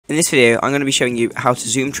In this video, I'm going to be showing you how to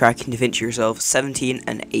zoom track in DaVinci Resolve 17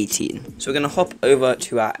 and 18. So we're going to hop over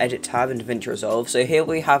to our edit tab in DaVinci Resolve. So here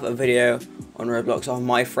we have a video on Roblox of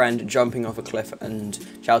my friend jumping off a cliff and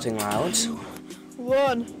shouting loud.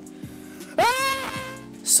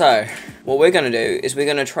 So what we're going to do is we're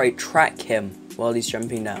going to try track him while he's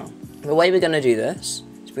jumping down. The way we're going to do this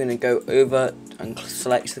is we're going to go over and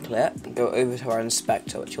select the clip and go over to our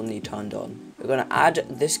inspector, which you'll need turned on. We're going to add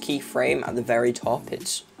this keyframe at the very top,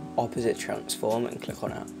 its opposite transform, and click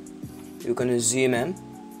on it. You're going to zoom in,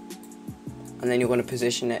 and then you're going to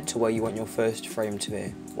position it to where you want your first frame to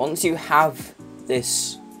be. Once you have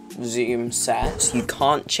this zoom set, you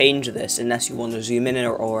can't change this unless you want to zoom in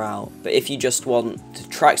or out. But if you just want to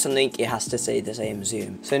track something, it has to stay the same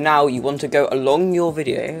zoom. So now you want to go along your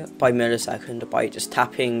video by millisecond by just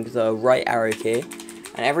tapping the right arrow key.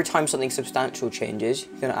 And every time something substantial changes,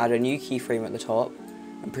 you're going to add a new keyframe at the top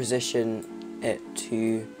and position it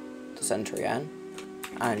to the center again.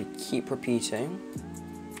 And keep repeating.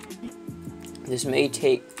 This may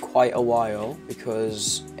take quite a while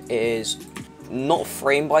because it is not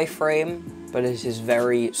frame by frame, but it is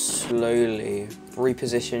very slowly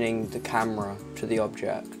repositioning the camera to the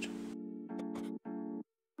object.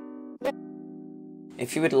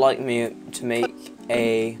 If you would like me to make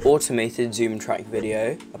a automated zoom track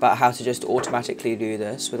video about how to just automatically do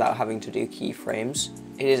this without having to do keyframes,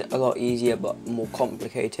 it is a lot easier but more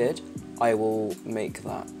complicated. I will make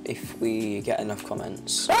that if we get enough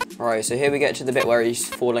comments. Alright, so here we get to the bit where he's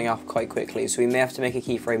falling off quite quickly, so we may have to make a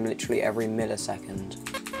keyframe literally every millisecond.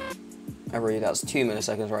 That's 2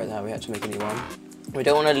 milliseconds right there, we have to make a new one. We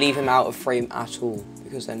don't want to leave him out of frame at all,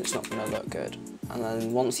 because then it's not going to look good. And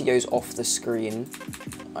then once he goes off the screen,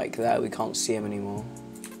 like there, we can't see him anymore.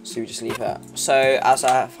 So we just leave it. So as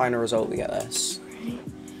our final result, we get this. 3,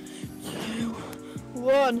 2,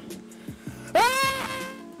 1.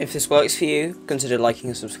 If this works for you, consider liking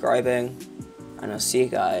and subscribing. And I'll see you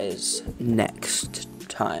guys next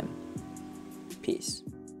time. Peace.